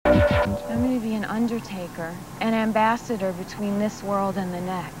undertaker, an ambassador between this world and the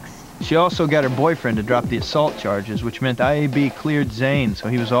next. She also got her boyfriend to drop the assault charges, which meant IAB cleared Zane, so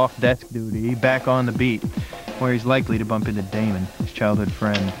he was off desk duty, back on the beat, where he's likely to bump into Damon, his childhood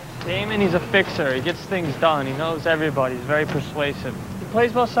friend. Damon, he's a fixer. He gets things done. He knows everybody. He's very persuasive. He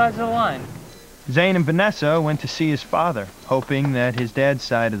plays both sides of the line. Zane and Vanessa went to see his father, hoping that his dad's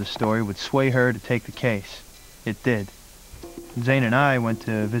side of the story would sway her to take the case. It did. Zane and I went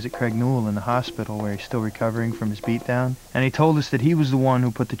to visit Craig Newell in the hospital where he's still recovering from his beatdown, and he told us that he was the one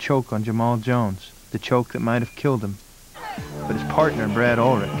who put the choke on Jamal Jones, the choke that might have killed him. But his partner, Brad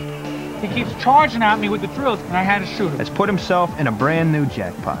Ulrich, he keeps charging at me with the drills, and I had to shoot him. has put himself in a brand new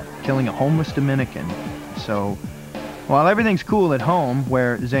jackpot, killing a homeless Dominican. So, while everything's cool at home,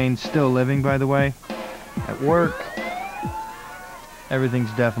 where Zane's still living, by the way, at work,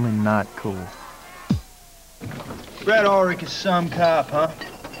 everything's definitely not cool. Brad Ulrich is some cop, huh?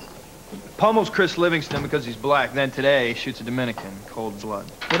 Pummels Chris Livingston because he's black, then today shoots a Dominican, cold blood.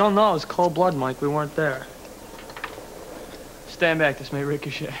 We don't know. It's cold blood, Mike. We weren't there. Stand back. This may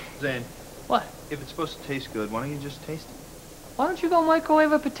ricochet. Zane. What? If it's supposed to taste good, why don't you just taste it? Why don't you go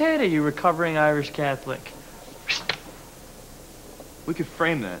microwave a potato, you recovering Irish Catholic? We could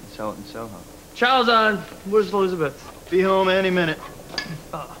frame that and sell it in Soho. Chow's on. Where's Elizabeth? Be home any minute.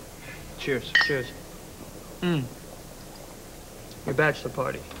 Cheers. Cheers. Your bachelor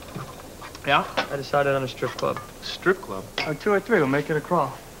party. Yeah? I decided on a strip club. Strip club? Or 2 or 3. We'll make it a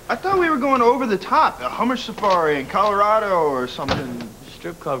crawl. I thought we were going over the top. A Hummer Safari in Colorado or something.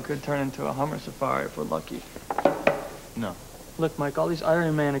 Strip club could turn into a Hummer Safari if we're lucky. No. Look, Mike, all these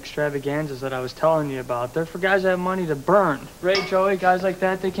Iron Man extravaganzas that I was telling you about, they're for guys that have money to burn. Ray, Joey, guys like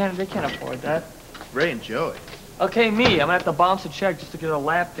that, they can't afford that. Ray and Joey? Okay, me. I'm gonna have to bounce a check just to get a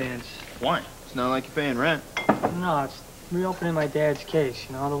lap dance. Why? It's not like you're paying rent. No, it's reopening my dad's case,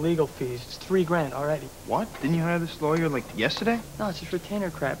 you know, the legal fees. It's $3 grand already. What? Didn't you hire this lawyer, like, yesterday? No, it's just retainer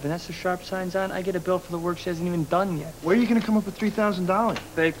crap. Vanessa Sharp signs on, I get a bill for the work she hasn't even done yet. Where are you gonna come up with $3,000?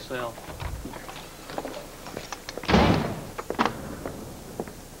 Bake sale.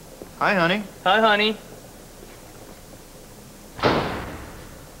 Hi, honey. Hi, honey.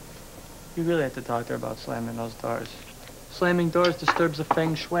 You really have to talk to her about slamming those doors. Slamming doors disturbs the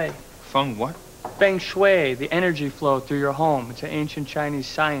feng shui. Feng what? Feng shui, the energy flow through your home. It's an ancient Chinese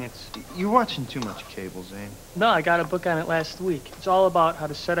science. You're watching too much cable, Zane. No, I got a book on it last week. It's all about how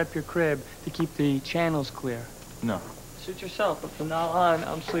to set up your crib to keep the channels clear. No. Suit yourself, but from now on,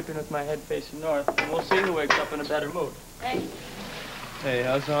 I'm sleeping with my head facing north, and we'll see who wakes up in a better mood. Hey. Hey,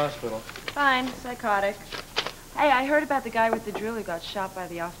 how's the hospital? Fine, psychotic. Hey, I heard about the guy with the drill who got shot by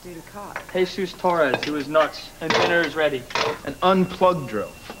the off-duty cop. Jesus Torres, he was nuts, and dinner is ready. An unplugged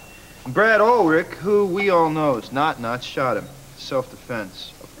drill. Brad Ulrich, who we all know is not nuts, shot him.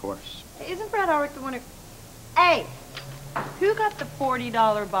 Self-defense, of course. Hey, isn't Brad Ulrich the one who... Hey! Who got the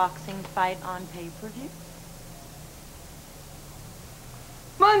 $40 boxing fight on pay-per-view?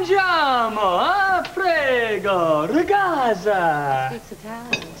 Mangiamo, ah, prego, ragazza. Speaks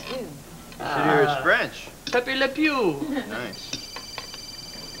Italian, too. Consider is French. Pepe Le Pew.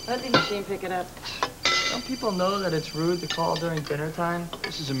 Nice. Let the machine pick it up. Don't people know that it's rude to call during dinner time?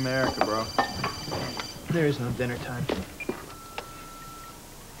 This is America, bro. There is no dinner time.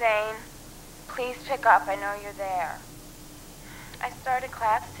 Zane, please pick up. I know you're there. I started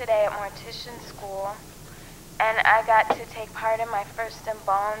class today at mortician school, and I got to take part in my first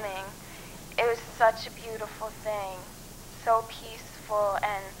embalming. It was such a beautiful thing. So peaceful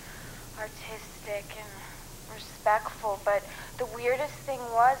and artistic and respectful, but the weirdest thing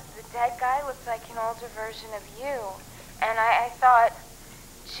was the dead guy looked like an older version of you. And I thought,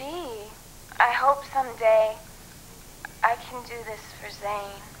 gee, I hope someday I can do this for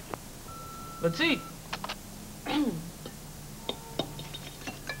Zane. Let's eat.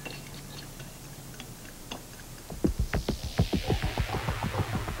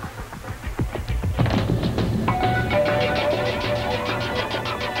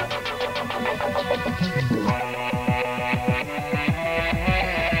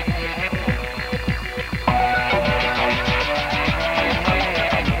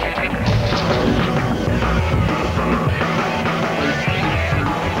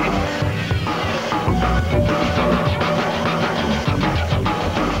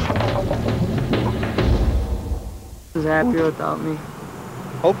 Is happier without me?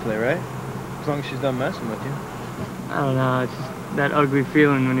 Hopefully, right? As long as she's done messing with you. I don't know, it's just that ugly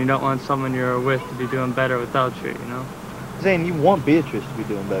feeling when you don't want someone you're with to be doing better without you, you know? Zane, you want Beatrice to be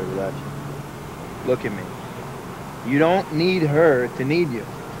doing better without you. Look at me. You don't need her to need you.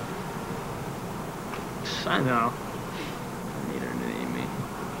 I know. I need her to need me.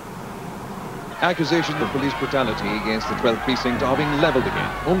 Accusations of police brutality against the 12th precinct are being leveled again,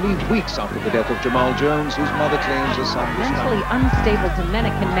 only weeks after the death of Jamal Jones, whose mother claims his son was mentally unstable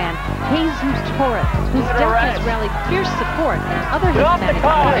Dominican man, Jesus Torres, whose death has rallied fierce support in other Hispanic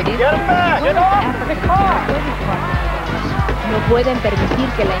communities. Get him back! Get off the car! No pueden permitir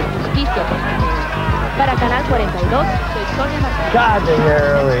que la injusticia continúe. Para Canal 42, soy Sonia Martínez. God, they're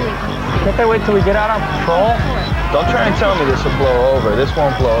here early. Can't they wait till we get out on patrol? Don't try and tell me this will blow over. This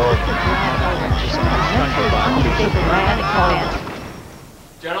won't blow over.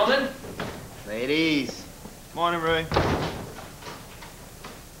 Gentlemen? Ladies. Morning, Ray.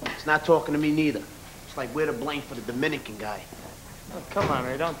 It's not talking to me neither. It's like we're to blame for the Dominican guy. Oh, come on,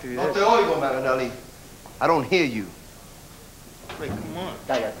 Ray, don't do No this. te oigo, Marinelli. I don't hear you. Ray, come on.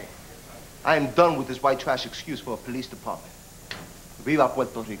 Cállate. I am done with this white trash excuse for a police department. Viva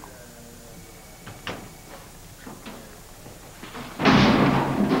Puerto Rico.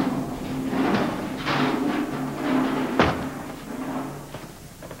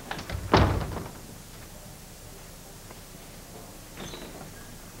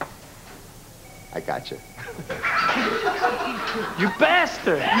 I got you. You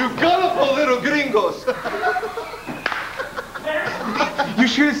bastard! You gullible little gringos! You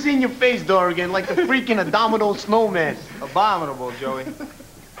should have seen your face, Dorrigan, like the freaking abominable snowman. Abominable, Joey.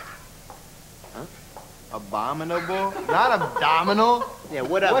 Huh? Abominable? Not abdominal? Yeah,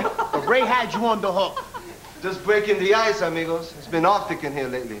 whatever. But Ray had you on the hook. Just breaking the ice, amigos. It's been Arctic in here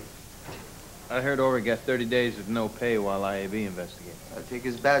lately. I heard Ori got 30 days with no pay while IAB investigates. I take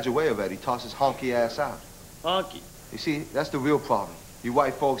his badge away already. Toss his honky ass out. Honky. You see, that's the real problem. You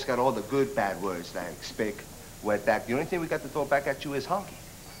white folks got all the good bad words like spick, wetback. The only thing we got to throw back at you is honky.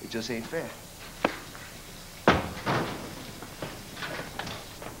 It just ain't fair.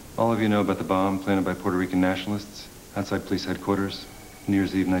 All of you know about the bomb planted by Puerto Rican nationalists outside police headquarters, New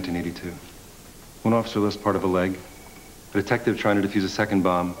Year's Eve, 1982. One officer lost part of a leg. A detective trying to defuse a second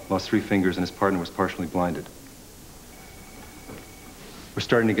bomb lost 3 fingers and his partner was partially blinded. We're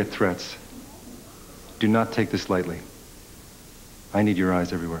starting to get threats. Do not take this lightly. I need your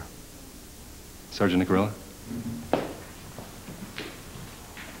eyes everywhere. Sergeant Nicarella?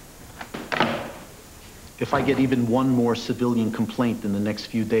 If I get even one more civilian complaint in the next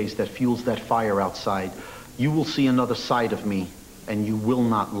few days that fuels that fire outside, you will see another side of me, and you will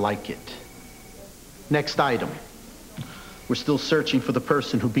not like it. Next item. We're still searching for the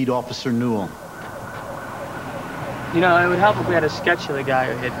person who beat Officer Newell. You know, it would help if we had a sketch of the guy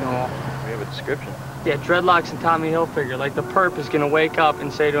who hit Newell. We have a description. Yeah, dreadlocks and Tommy Hilfiger. Like the perp is gonna wake up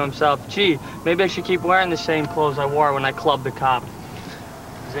and say to himself, gee, maybe I should keep wearing the same clothes I wore when I clubbed the cop.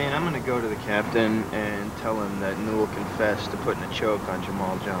 Zane, I'm gonna go to the captain and tell him that Newell confessed to putting a choke on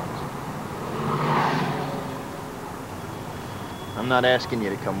Jamal Jones. I'm not asking you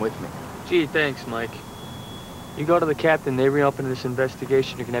to come with me. Gee, thanks, Mike. You go to the captain, they reopen this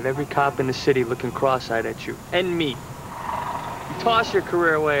investigation, you can have every cop in the city looking cross-eyed at you. And me. You toss your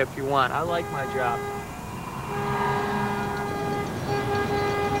career away if you want. I like my job.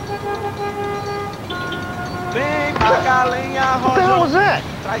 What the hell was that?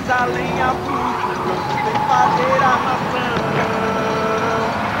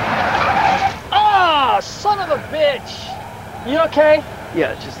 Ah, son of a bitch! You okay?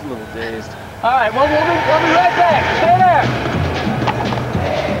 Yeah, just a little dazed. All right, well, we'll be right back. Stay there.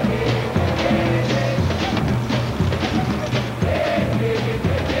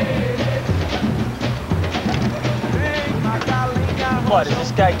 What, is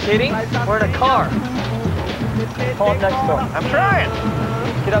this guy kidding? We're in a car. Call him next door. I'm trying.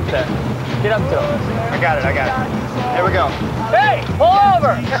 Get up there. Get up to him. I got it. Here we go. Hey, pull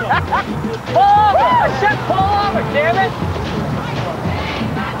over! Pull over! I said pull over, damn it!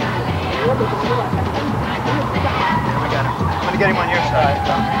 I got it. I'm gonna get him on your side.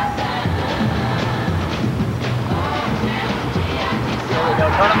 There we go,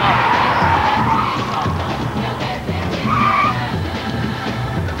 turn him off.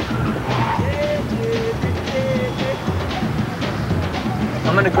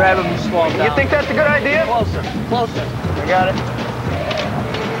 I'm gonna grab him and slow him down. You think that's a good idea? Closer, closer. I got it.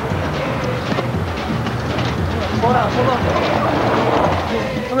 Slow down, slow down.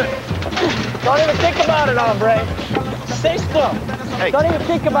 Come here. Don't even think about it, hombre. Stay still. Hey. Don't even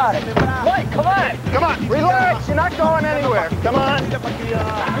think about it. Mike, come on. Come on, relax. You're not going anywhere. Come on. You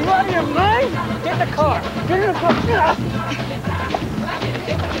out of your mind? Get in the car. Get in the car.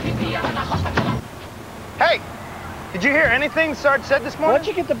 Hey, did you hear anything Sarge said this Why morning? don't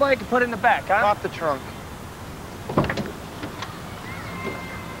you get the bike and put it in the back, huh? Off the trunk.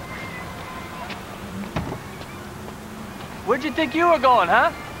 Where'd you think you were going,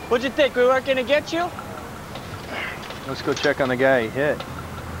 huh? What'd you think? We weren't gonna get you? Let's go check on the guy he hit.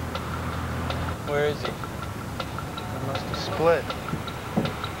 Where is he? They must have split.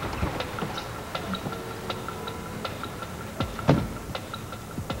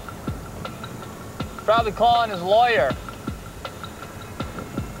 Probably calling his lawyer.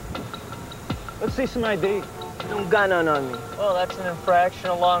 Let's see some ID. Don't got none on me. Well, that's an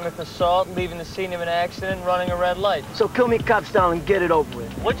infraction along with assault, leaving the scene of an accident, and running a red light. So kill me cop style and get it over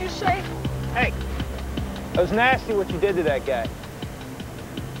with. What'd you say? Hey, that was nasty what you did to that guy.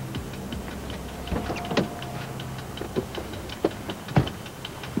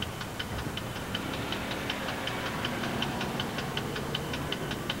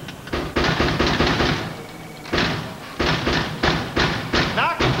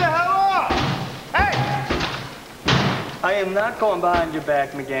 I am not going behind your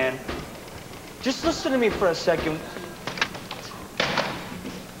back, McGann. Just listen to me for a second.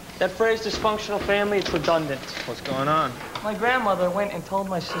 That phrase, dysfunctional family, it's redundant. What's going on? My grandmother went and told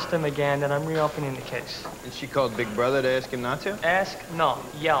my sister McGann that I'm reopening the case. And she called Big Brother to ask him not to? Ask? No.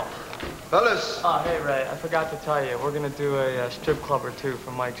 Yell. Fellas. Oh, hey, Ray, I forgot to tell you. We're gonna do a strip club or two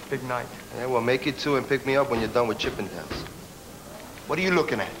for Mike's big night. Yeah, well, make it two and pick me up when you're done with Chippendales. What are you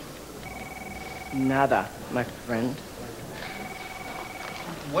looking at? Nada, my friend.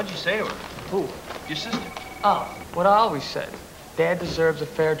 What'd you say to her? Who? Your sister. Oh, what I always said. Dad deserves a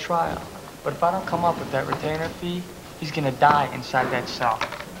fair trial. But if I don't come up with that retainer fee, he's gonna die inside that cell.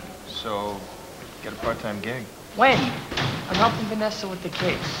 So, get a part-time gig. When? I'm helping Vanessa with the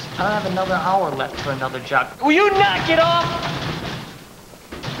case. I don't have another hour left for another job. Will you knock it off?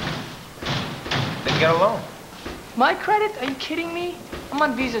 Then get a loan. My credit? Are you kidding me? I'm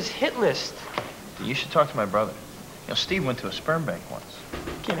on Visa's hit list. You should talk to my brother. You know, Steve went to a sperm bank once.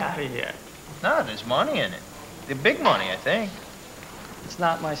 Get out of here. No, there's money in it. The big money, I think. It's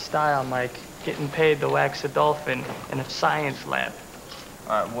not my style, Mike. Getting paid to wax a dolphin in a science lab.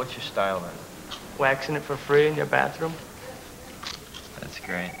 All right, what's your style then? Waxing it for free in your bathroom? That's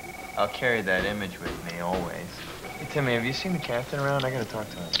great. I'll carry that image with me always. Hey, Timmy, have you seen the captain around? I gotta talk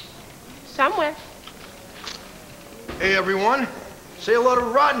to him. Somewhere. Hey, everyone. Say hello to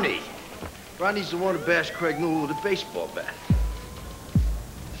Rodney. Rodney's the one who bashed Craig Newell with a baseball bat.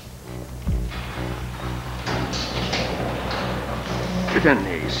 Get in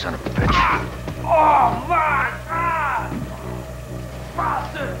there, you son of a bitch. Oh, my God!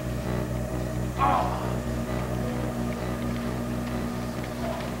 Boston! Oh.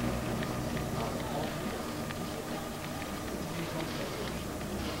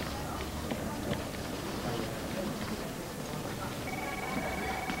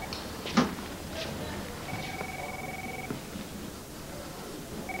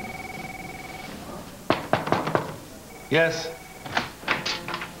 Yes?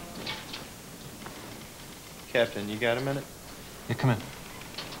 Captain, you got a minute? Yeah, come in.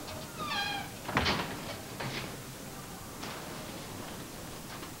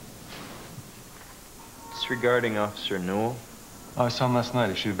 It's regarding Officer Newell. Oh, I saw him last night.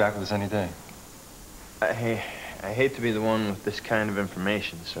 He should be back with us any day. I hate to be the one with this kind of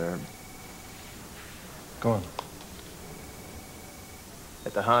information, sir. Go on.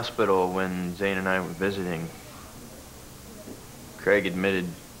 At the hospital, when Zane and I were visiting, Craig admitted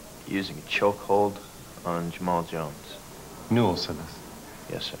using a chokehold on Jamal Jones. Newell said this.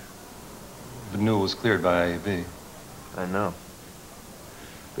 Yes, sir. But Newell was cleared by IAB. I know.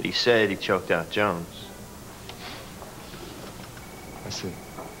 But he said he choked out Jones. I see.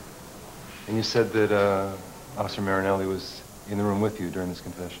 And you said that Officer Marinelli was in the room with you during this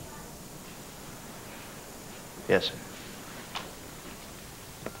confession? Yes, sir.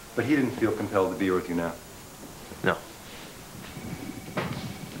 But he didn't feel compelled to be here with you now? No.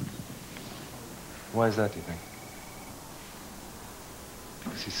 Why is that, do you think?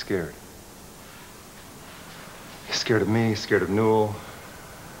 Because he's scared. He's scared of me, scared of Newell,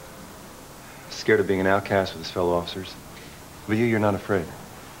 scared of being an outcast with his fellow officers. But you're not afraid.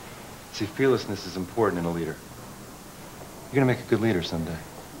 See, fearlessness is important in a leader. You're gonna make a good leader someday.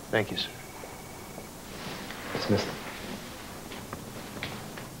 Thank you, sir. Dismissed.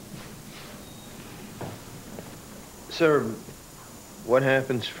 Sir, what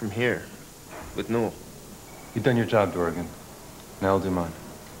happens from here with Newell? You've done your job, Dorgan. Now I'll do mine.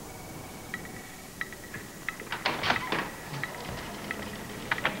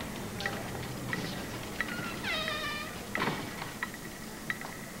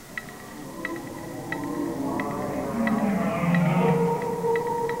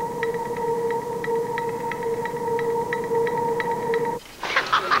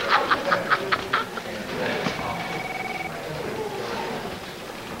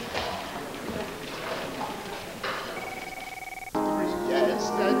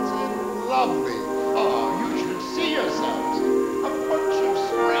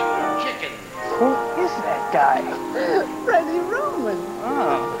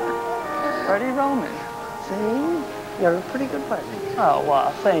 Zane, you're a pretty good partner. Oh,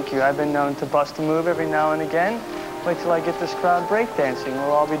 wow, thank you. I've been known to bust a move every now and again. Wait till I get this crowd breakdancing.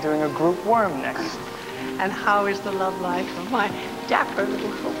 We'll all be doing a group worm next. And how is the love life of my dapper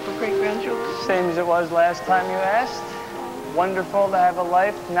little hope for great-grandchildren? Same as it was last time you asked. Wonderful to have a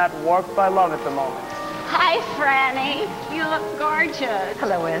life not warped by love at the moment. Hi, Franny. You look gorgeous.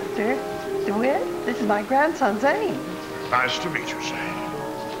 Hello, Esther. DeWitt, this is my grandson, Zane. Nice to meet you, Zane.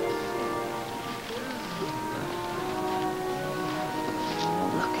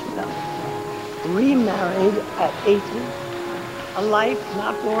 Look at them. Remarried at 80. A life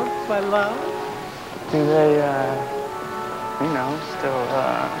not warped by love. Do they, you know, still,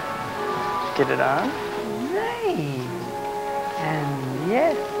 get it on? Zane. And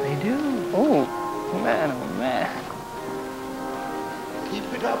yes, they do. Oh, man, oh, man. Keep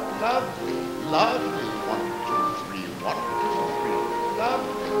it up, lovely, lovely. 1, 2, 3, 1, 2, 3,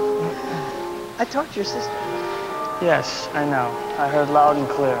 lovely. I talked to your sister. Yes, I know. I heard loud and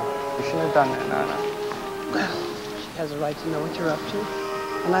clear. You shouldn't have done that, Nana. Well, she has a right to know what you're up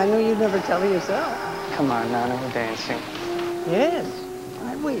to. And I know you'd never tell her yourself. Come on, Nana, we're dancing. Yes,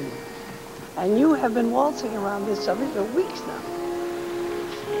 aren't we? And you have been waltzing around this subject for weeks now.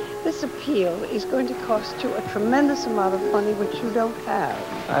 This appeal is going to cost you a tremendous amount of money which you don't have.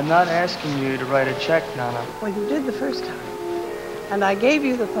 I'm not asking you to write a check, Nana. Well, you did the first time. And I gave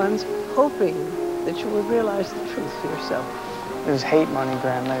you the funds hoping that you would realize the truth for yourself. It was hate money,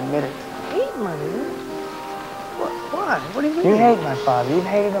 Graham, I admit it. Hate money? Why? What do you mean? You hate my father. You've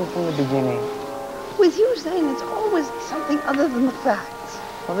hated him from the beginning. With you, Zane, it's always something other than the facts.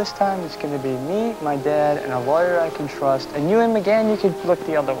 Well, this time it's going to be me, my dad, and a lawyer I can trust. And you and McGann, you could look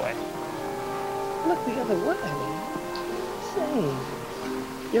the other way. Look the other way? Zane,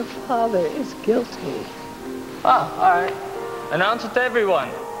 your father is guilty. Oh, all right. Announce it to everyone.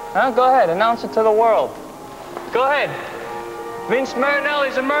 Huh? Go ahead, announce it to the world. Go ahead. Vince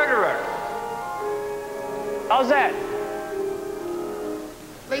Marinelli's a murderer. How's that?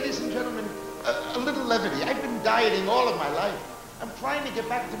 Ladies and gentlemen, a little levity. I've been dieting all of my life. I'm trying to get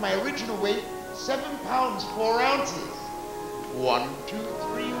back to my original weight, 7 pounds, 4 ounces. 1, 2, 3,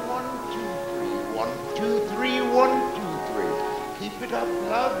 1, 2, 3. 1, 2, 3, 1, 2, 3. Keep it up,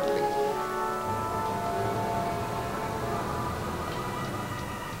 lovely.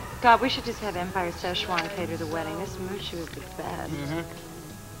 God, we should just have Empire Szechuan cater the wedding. This moochie would be bad.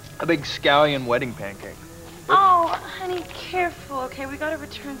 A big scallion wedding pancake. Oh, honey, careful, okay? We gotta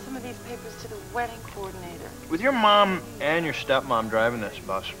return some of these papers to the wedding coordinator. With your mom and your stepmom driving this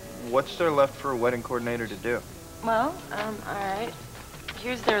bus, what's there left for a wedding coordinator to do? Well, all right.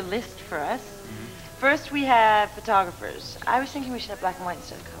 Here's their list for us. First, we have photographers. I was thinking we should have black and white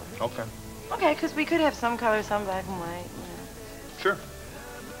instead of color. Okay. Okay, because we could have some color, some black and white. Sure.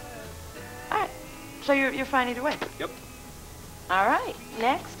 All right. So you're fine either way? Yep. All right.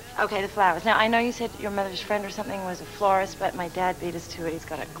 Next. Okay, the flowers. Now, I know you said your mother's friend or something was a florist, but my dad beat us to it. He's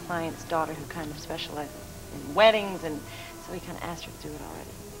got a client's daughter who kind of specializes in weddings, and so he kind of asked her to do it already.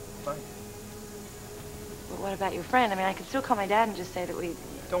 Fine. But what about your friend? I mean, I could still call my dad and just say that we...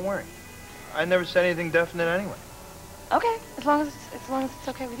 Don't worry. I never said anything definite anyway. Okay, as long as it's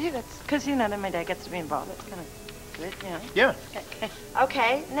okay with you. That's because you know that my dad gets to be involved. That's kind of good, you know. Yeah.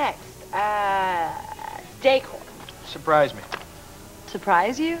 Okay, next. Decor. Surprise me.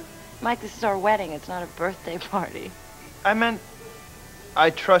 Surprise you? Mike, this is our wedding. It's not a birthday party. I meant,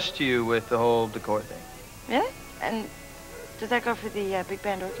 I trust you with the whole decor thing. Really? And does that go for the big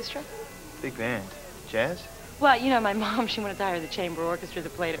band orchestra? Big band? Jazz? Well, you know, my mom, she wanted to hire the chamber orchestra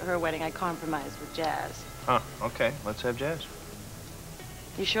that played at her wedding. I compromised with jazz. Huh, okay. Let's have jazz.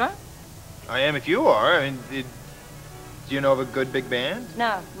 You sure? I am if you are. I mean, do you know of a good big band?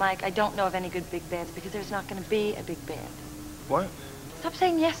 No, Mike, I don't know of any good big bands because there's not going to be a big band. What? Stop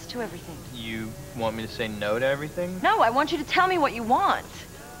saying yes to everything. You want me to say no to everything? No, I want you to tell me what you want.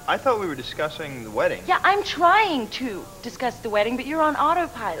 I thought we were discussing the wedding. Yeah, I'm trying to discuss the wedding, but you're on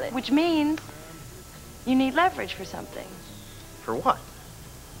autopilot, which means you need leverage for something. For what?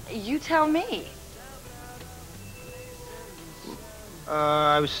 You tell me.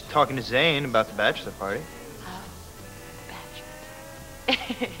 I was talking to Zane about the bachelor party. Oh,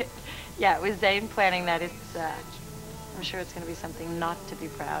 bachelor. Yeah, it was Zane planning that. I'm sure it's going to be something not to be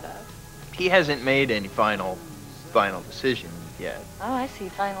proud of. He hasn't made any final decision yet. Oh, I see.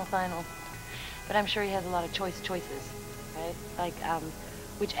 Final. But I'm sure he has a lot of choices, right? Like,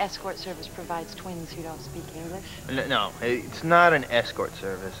 which escort service provides twins who don't speak English? No, it's not an escort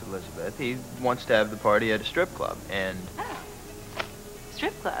service, Elizabeth. He wants to have the party at a strip club, and... Oh.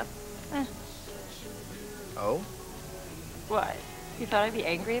 Strip club? Eh. Oh? What? You thought I'd be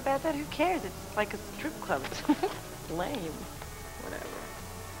angry about that? Who cares? It's like a strip club. Lame. Whatever.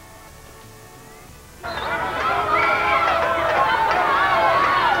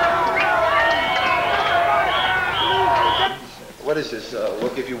 What is this?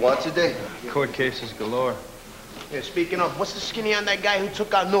 Work if you want today? Court cases galore. Yeah, speaking of, what's the skinny on that guy who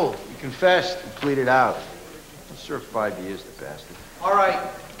took out Noel? He confessed and pleaded out. He served 5 years, the bastard. All right,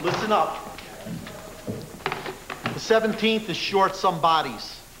 listen up. The 17th is short some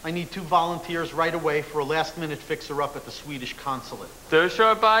bodies. I need 2 volunteers right away for a last-minute fixer-up at the Swedish consulate. They're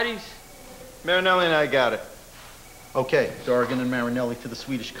short bodies? Marinelli and I got it. Okay, Dorgan and Marinelli to the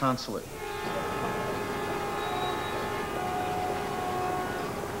Swedish consulate.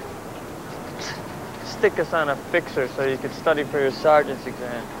 Stick us on a fixer so you could study for your sergeant's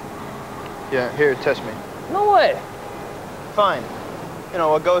exam. Yeah, here, test me. No way. Fine. You know,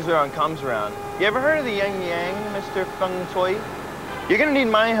 what goes around comes around. You ever heard of the yin yang, Mr. Feng Cui? You're gonna need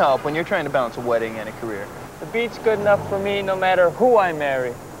my help when you're trying to balance a wedding and a career. The beat's good enough for me no matter who I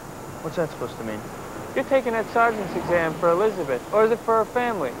marry. What's that supposed to mean? You're taking that sergeant's exam for Elizabeth, or is it for her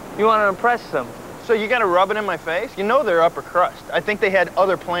family? You want to impress them. So you gotta rub it in my face? You know they're upper crust. I think they had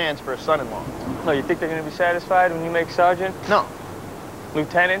other plans for a son-in-law. No, you think they're gonna be satisfied when you make sergeant? No.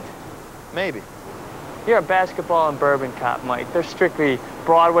 Lieutenant? Maybe. You're a basketball and bourbon cop, Mike. They're strictly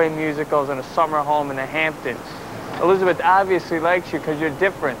Broadway musicals and a summer home in the Hamptons. Elizabeth obviously likes you because you're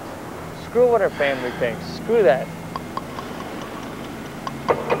different. Screw what her family thinks. Screw that.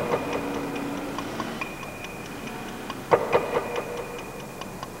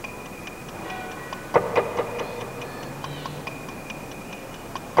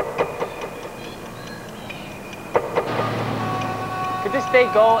 Could this day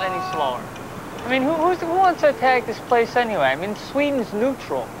go any slower? I mean, who wants to attack this place anyway? I mean, Sweden's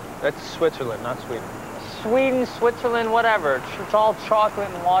neutral. That's Switzerland, not Sweden. Sweden, Switzerland, whatever. It's all chocolate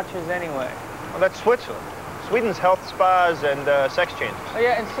and watches anyway. Well, that's Switzerland. Sweden's health spas and sex changes. Oh,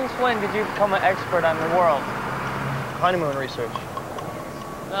 yeah, and since when did you become an expert on the world? Honeymoon research.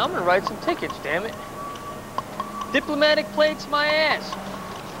 Now, I'm gonna write some tickets, damn it. Diplomatic plates, my ass.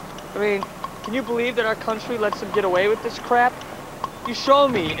 I mean, can you believe that our country lets them get away with this crap? You show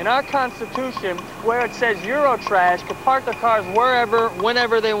me in our Constitution where it says Eurotrash can park their cars wherever,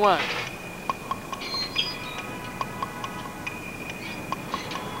 whenever they want.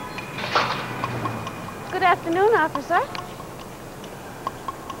 Good afternoon, officer.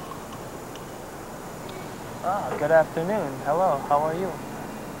 Ah, good afternoon. Hello, how are you?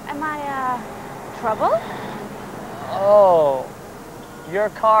 Am I, trouble? Oh, your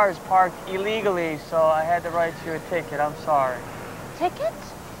car is parked illegally, so I had to write you a ticket. I'm sorry. Ticket?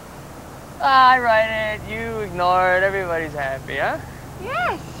 I write it, you ignore it, everybody's happy, huh?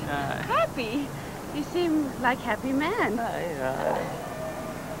 Yes, happy. You seem like a happy man.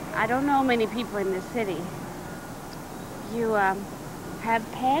 I don't know many people in the city. You, have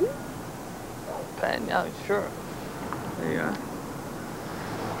pen? Pen? Oh, sure. There you are.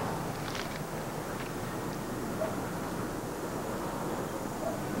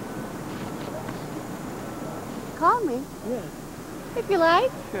 Call me. Yeah. If you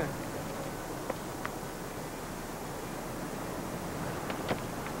like. Sure.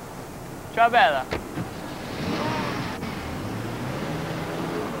 Ciao, Bella.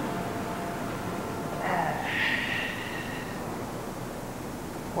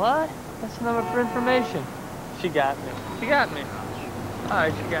 What? That's the number for information. She got me. She got me. All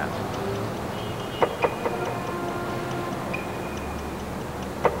right, she got me.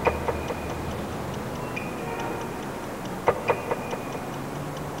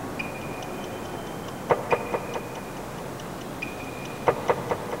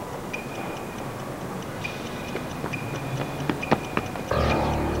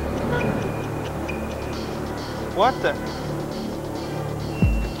 What the?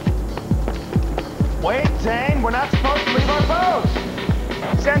 Wait, Zane, we're not supposed to leave our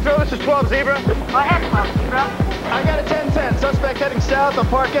post. Central, this is 12 Zebra. Go ahead, 12 Zebra. I got a 10-10. Suspect heading south on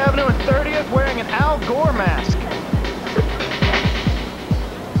Park Avenue and 30th wearing an Al Gore mask.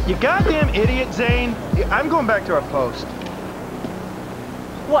 You goddamn idiot, Zane. I'm going back to our post.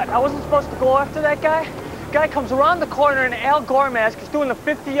 What? I wasn't supposed to go after that guy? Guy comes around the corner in an Al Gore mask. He's doing the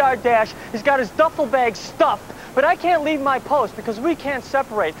 50-yard dash. He's got his duffel bag stuffed. But I can't leave my post because we can't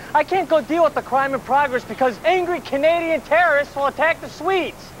separate. I can't go deal with the crime in progress because angry Canadian terrorists will attack the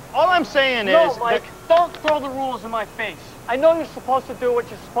Swedes. All I'm saying is... No, Mike, don't throw the rules in my face. I know you're supposed to do what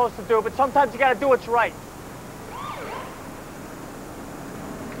you're supposed to do, but sometimes you gotta do what's right.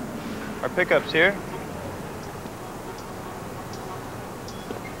 Our pickup's here.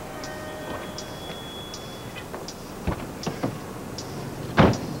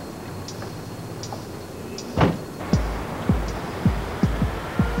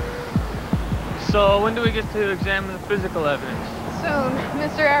 So when do we get to examine the physical evidence? Soon.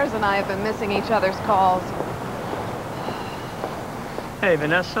 Mr. Ayers and I have been missing each other's calls. Hey,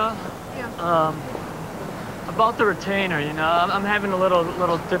 Vanessa. Yeah. About the retainer, you know, I'm having a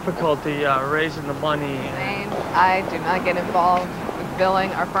little difficulty raising the money. Zane, I do not get involved with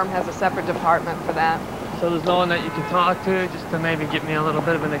billing. Our firm has a separate department for that. So there's no one that you can talk to just to maybe get me a little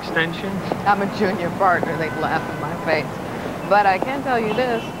bit of an extension? I'm a junior partner. They'd laugh in my face. But I can tell you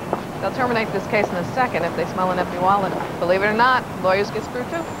this. They'll terminate this case in a second if they smell an empty wallet. Believe it or not, lawyers get screwed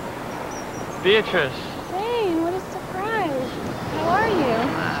too. Beatrice. Zane, what a surprise. How are you?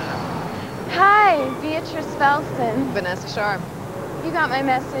 Hi, Beatrice Felsen. Vanessa Sharp. You got my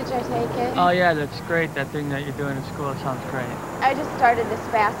message, I take it? Oh, yeah, that's great. That thing that you're doing in school, it sounds great. I just started this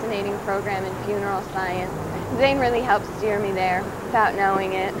fascinating program in funeral science. Zane really helped steer me there, without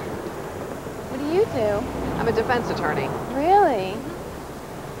knowing it. What do you do? I'm a defense attorney. Really?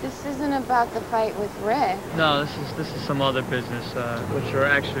 This isn't about the fight with Rick. No, this is some other business, which we're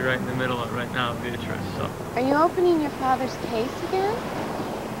actually right in the middle of right now, Beatrice, so. Are you opening your father's case again?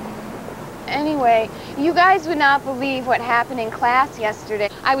 Anyway, you guys would not believe what happened in class yesterday.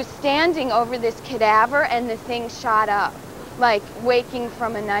 I was standing over this cadaver and the thing shot up, like waking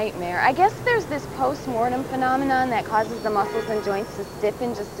from a nightmare. I guess there's this post-mortem phenomenon that causes the muscles and joints to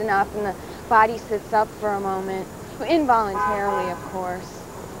stiffen just enough and the body sits up for a moment. Involuntarily, of course.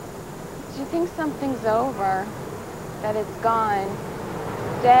 Do you think something's over? That it's gone?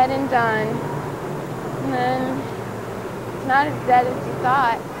 Dead and done? And then it's not as dead as you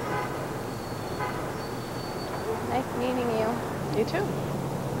thought. Nice meeting you. You too.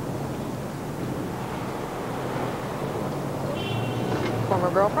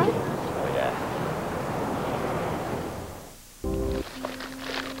 Former girlfriend? Oh, yeah.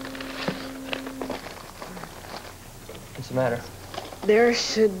 What's the matter? There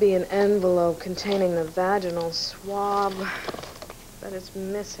should be an envelope containing the vaginal swab, but it's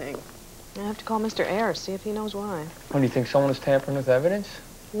missing. I have to call Mr. Ayers, see if he knows why. What, do you think someone is tampering with evidence?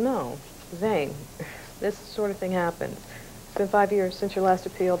 No. Zane, this sort of thing happens. It's been 5 years since your last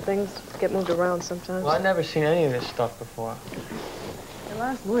appeal. Things get moved around sometimes. Well, I've never seen any of this stuff before. Your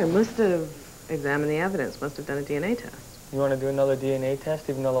last lawyer must have examined the evidence, must have done a DNA test. You want to do another DNA test,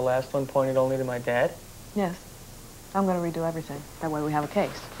 even though the last one pointed only to my dad? Yes. I'm going to redo everything. That way we have a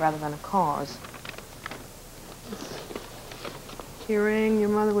case, rather than a cause. This earring your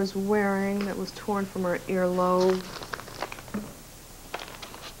mother was wearing that was torn from her earlobe.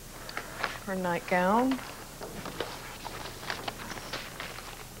 Her nightgown.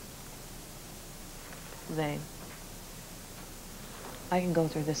 Zane, I can go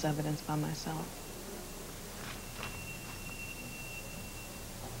through this evidence by myself.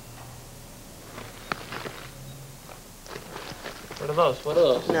 What are those? What are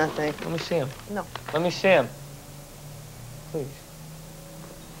those? Nothing. Let me see them. No. Let me see them. Please.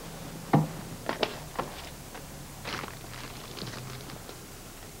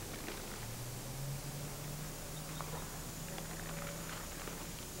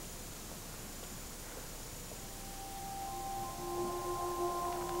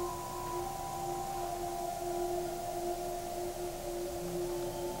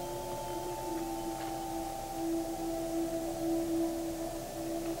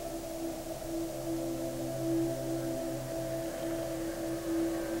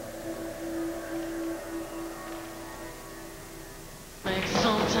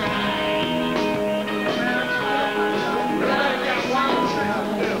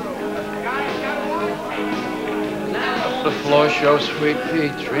 The floor show, sweet pea.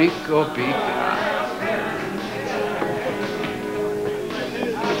 Drink or be gone.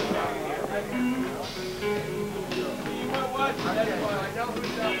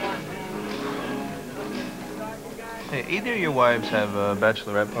 Hey, either of your wives have a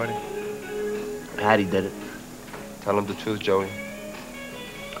bachelorette party? Hattie did it. Tell him the truth, Joey.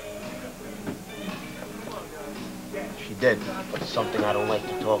 She did, but it's something I don't like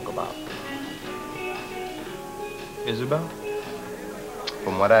to talk about. Isabel?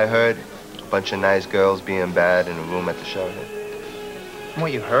 From what I heard, a bunch of nice girls being bad in a room at the Sheraton. From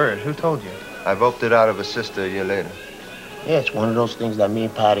what you heard, who told you? I roped it out of a sister a year later. Yeah, it's one of those things that me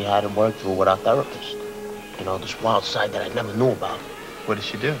and Patty had to work through with our therapist. You know, this wild side that I never knew about. What did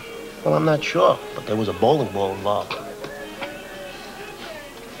she do? Well, I'm not sure, but there was a bowling ball involved.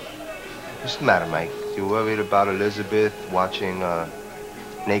 What's the matter, Mike? You worried about Elizabeth watching a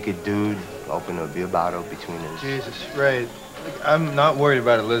naked dude open a beer bottle between his... Jesus, Ray. Look, I'm not worried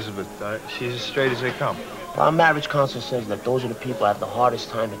about Elizabeth. She's as straight as they come. Well, our marriage counsel says that those are the people who have the hardest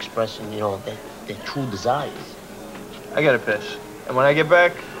time expressing, you know, their true desires. I gotta piss. And when I get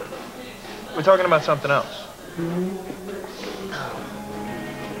back, We're talking about something else.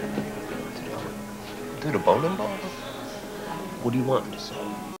 To the bowling ball? What do you want me to say?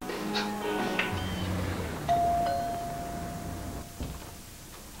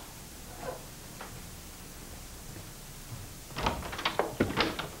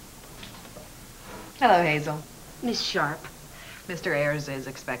 Hello, Hazel. Miss Sharp. Mr. Ayers is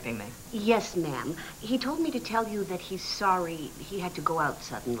expecting me. Yes, ma'am. He told me to tell you that he's sorry he had to go out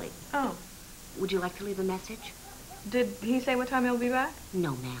suddenly. Oh. Would you like to leave a message? Did he say what time he'll be back?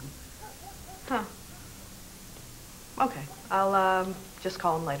 No, ma'am. Huh. Okay. I'll, just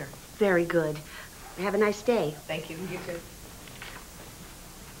call him later. Very good. Have a nice day. Thank you. You too.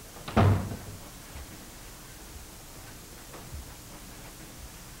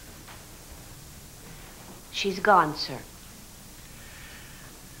 She's gone, sir.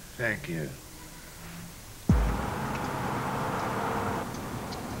 Thank you.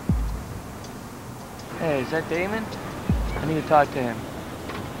 Hey, is that Damon? I need to talk to him.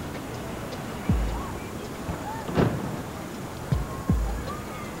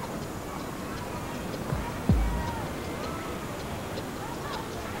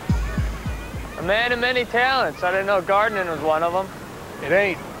 A man of many talents. I didn't know gardening was one of them. It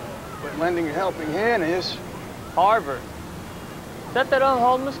ain't, but lending a helping hand is. Harvard. Is that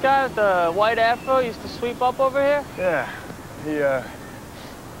homeless guy with the white afro used to sweep up over here? Yeah,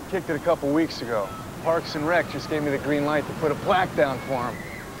 he kicked it a couple weeks ago. Parks and Rec just gave me the green light to put a plaque down for him.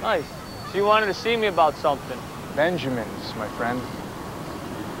 Nice. So you wanted to see me about something? Benjamins, my friend.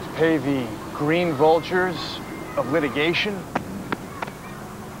 To pay the green vultures of litigation.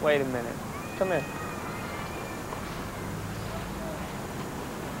 Wait a minute. Come here.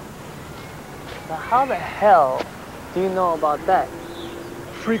 Now, how the hell do you know about that?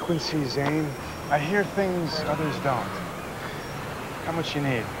 Frequency, Zane. I hear things others don't. How much you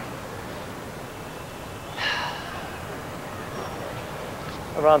need?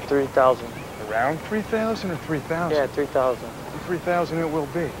 Around 3,000. Around 3,000 or 3,000? Yeah, 3,000. 3,000 it will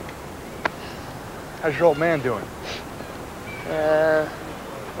be. How's your old man doing?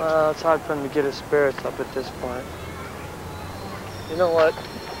 Well, it's hard for him to get his spirits up at this point. You know what?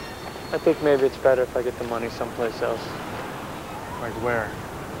 I think maybe it's better if I get the money someplace else. Like where?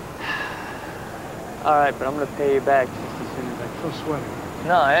 All right, but I'm gonna pay you back just as soon as I can. Don't sweat it.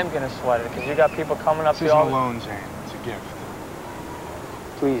 No, I am gonna sweat it, because you got people coming up to you This all isn't a loan, Zane. It's a gift.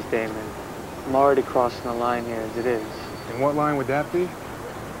 Please, Damon. I'm already crossing the line here as it is. And what line would that be?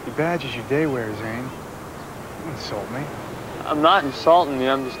 Your badge is your day wear, Zane. Don't insult me. I'm not insulting you.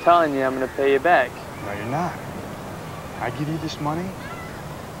 I'm just telling you I'm gonna pay you back. No, you're not. I give you this money,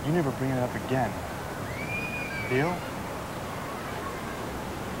 you never bring it up again. Deal?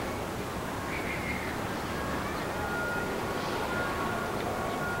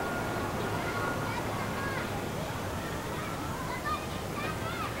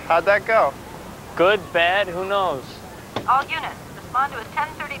 How'd that go? Good, bad, who knows? All units, respond to a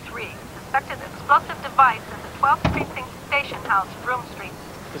 1033. Suspected explosive device in the 12th Precinct Station House, Broome Street.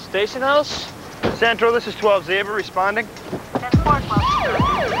 The station house? Central, this is 12 Zebra responding. 10-4, 12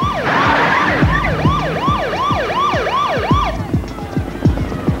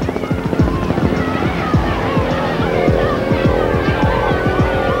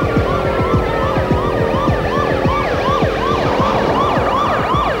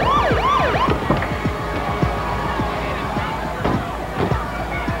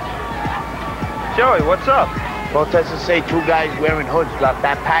 Joey, what's up? Protesters say 2 guys wearing hoods dropped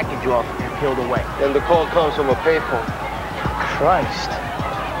that package off and peeled away. And the call comes from a payphone. Christ.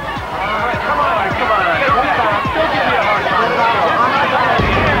 All right, come on. Don't give me a hard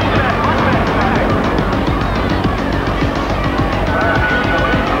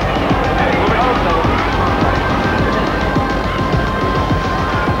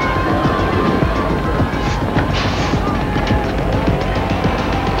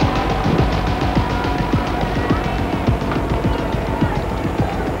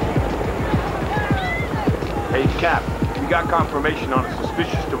Cap, we got confirmation on a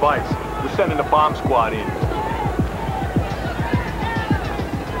suspicious device. We're sending a bomb squad in.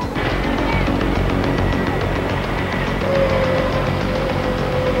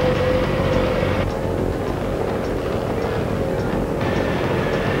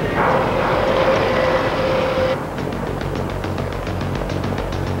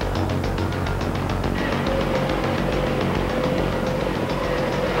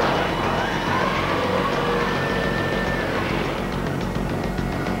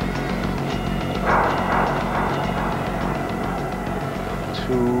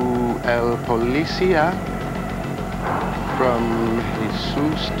 Policia from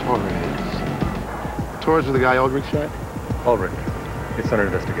Jesus Torres. tours of the guy Aldrich shot? Ulrich. It's under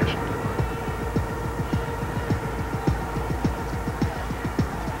investigation.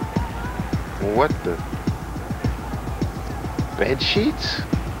 What the? Bed sheets?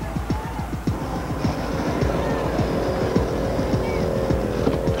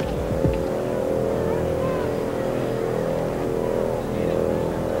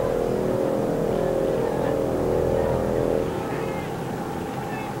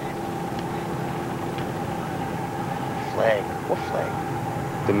 Flag? What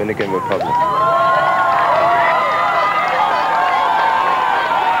flag? Dominican Republic.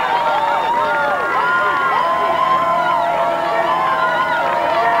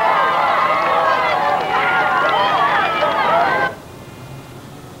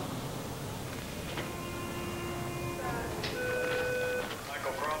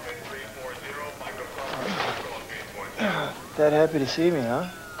 Dad happy to see me, huh?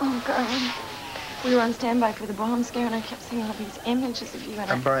 Oh, God. We were on standby for the bomb scare, and I kept seeing all these images of you, and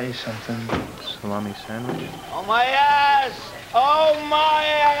I brought you something. Salami sandwich. Oh, my ass! Oh, my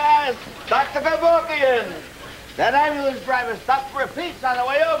ass! Dr. Kabukian! That ambulance driver stopped for a pizza on the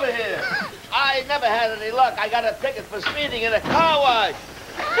way over here. I never had any luck. I got a ticket for speeding in a car wash.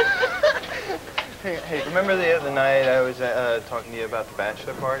 Hey, remember the other night I was talking to you about the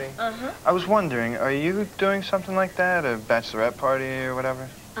bachelor party? Uh-huh. I was wondering, are you doing something like that, a bachelorette party or whatever?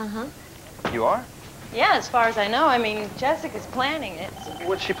 Uh-huh. You are? Yeah, as far as I know. I mean, Jessica's planning it.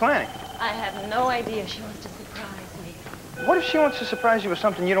 What's she planning? I have no idea. She wants to surprise me. What if she wants to surprise you with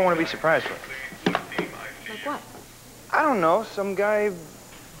something you don't want to be surprised with? Like what? I don't know, some guy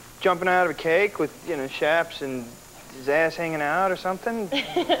jumping out of a cake with, chaps and his ass hanging out or something.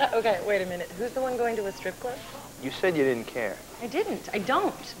 Okay, wait a minute. Who's the one going to a strip club? You said you didn't care. I didn't. I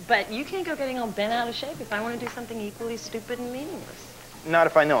don't. But you can't go getting all bent out of shape if I want to do something equally stupid and meaningless. Not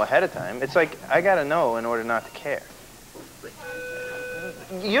if I know ahead of time. It's like, I gotta know in order not to care.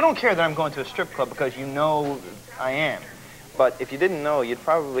 You don't care that I'm going to a strip club because you know I am. But if you didn't know, you'd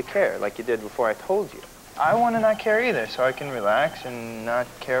probably care, like you did before I told you. I want to not care either, so I can relax and not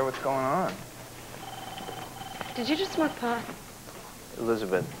care what's going on. Did you just smoke pot?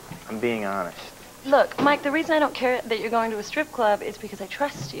 Elizabeth, I'm being honest. Look, Mike, the reason I don't care that you're going to a strip club is because I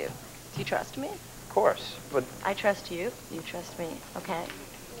trust you. Do you trust me? Of course, but... I trust you. You trust me. Okay?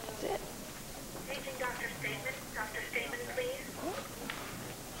 That's it. Paging Dr. Statement. Dr. Statement, please.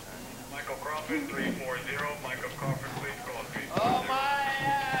 Michael Crawford, 340. Michael Crawford, please call 340. Oh, my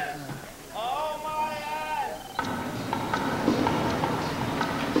ass! Oh, my ass!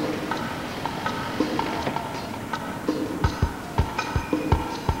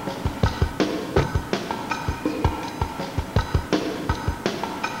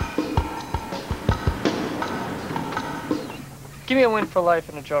 Give me a win for life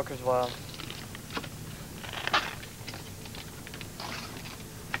in the Joker's Wild.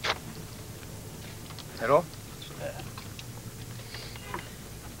 At all?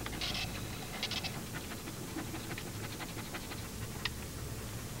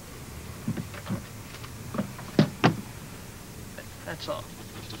 That's all.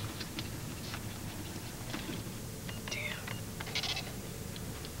 Damn.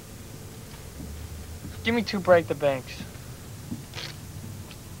 Give me 2 break the banks.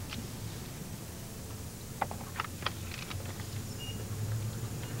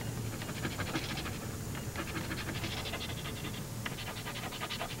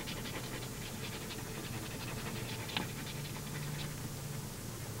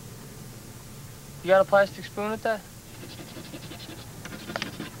 You got a plastic spoon at that?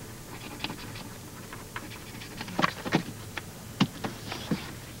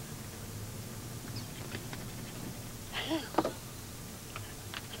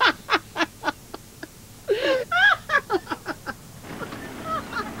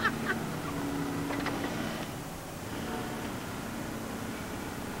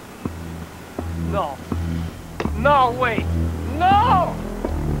 No. No, wait. No!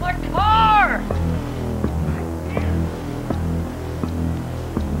 My car!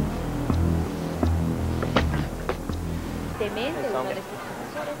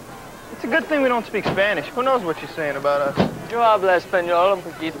 It's a good thing we don't speak Spanish. Who knows what she's saying about us? Yo hablo español un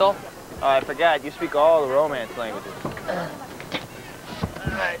poquito. Oh, I forgot. You speak all the Romance languages.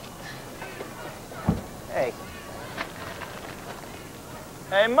 Alright. Hey.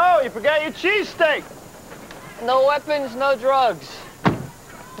 Hey, Mo, you forgot your cheesesteak. No weapons, no drugs.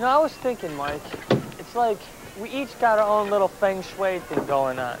 You know, I was thinking, Mike, it's like we each got our own little feng shui thing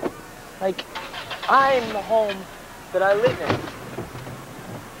going on. Like, I'm the home that I live in.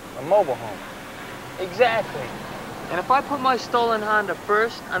 A mobile home. Exactly. And if I put my stolen Honda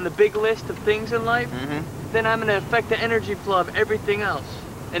first on the big list of things in life, then I'm gonna affect the energy flow of everything else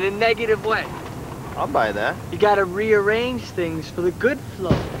in a negative way. I'll buy that. You gotta rearrange things for the good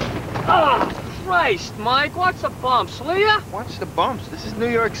flow. Ah, Christ, Mike, watch the bumps, will ya? Watch the bumps. This is New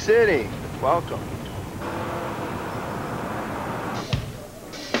York City. Welcome.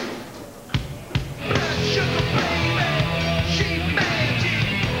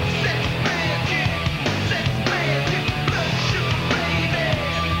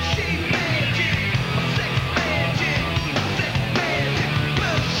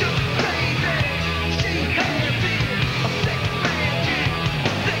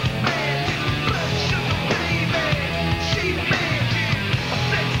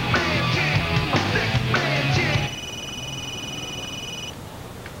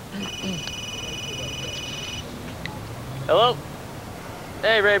 Hello?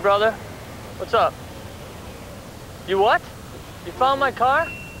 Hey, Ray, brother. What's up? You what? You found my car?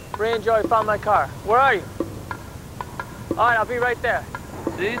 Ray and Joey found my car. Where are you? All right, I'll be right there.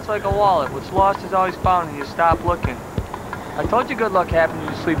 See, it's like a wallet. What's lost is always found and you stop looking. I told you good luck happened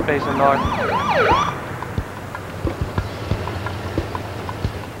to you sleep facing north.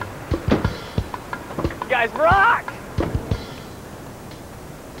 You guys rock!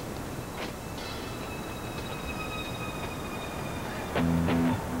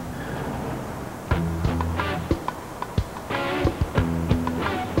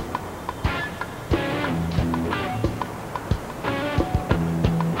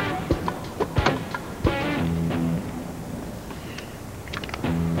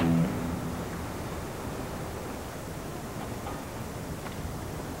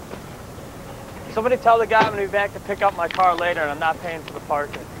 Somebody tell the guy I'm gonna be back to pick up my car later and I'm not paying for the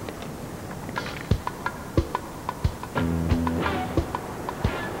parking.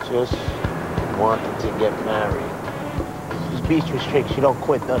 Just wanted to get married. She's Beatrice trick, she don't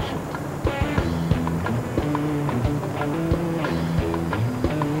quit, does she?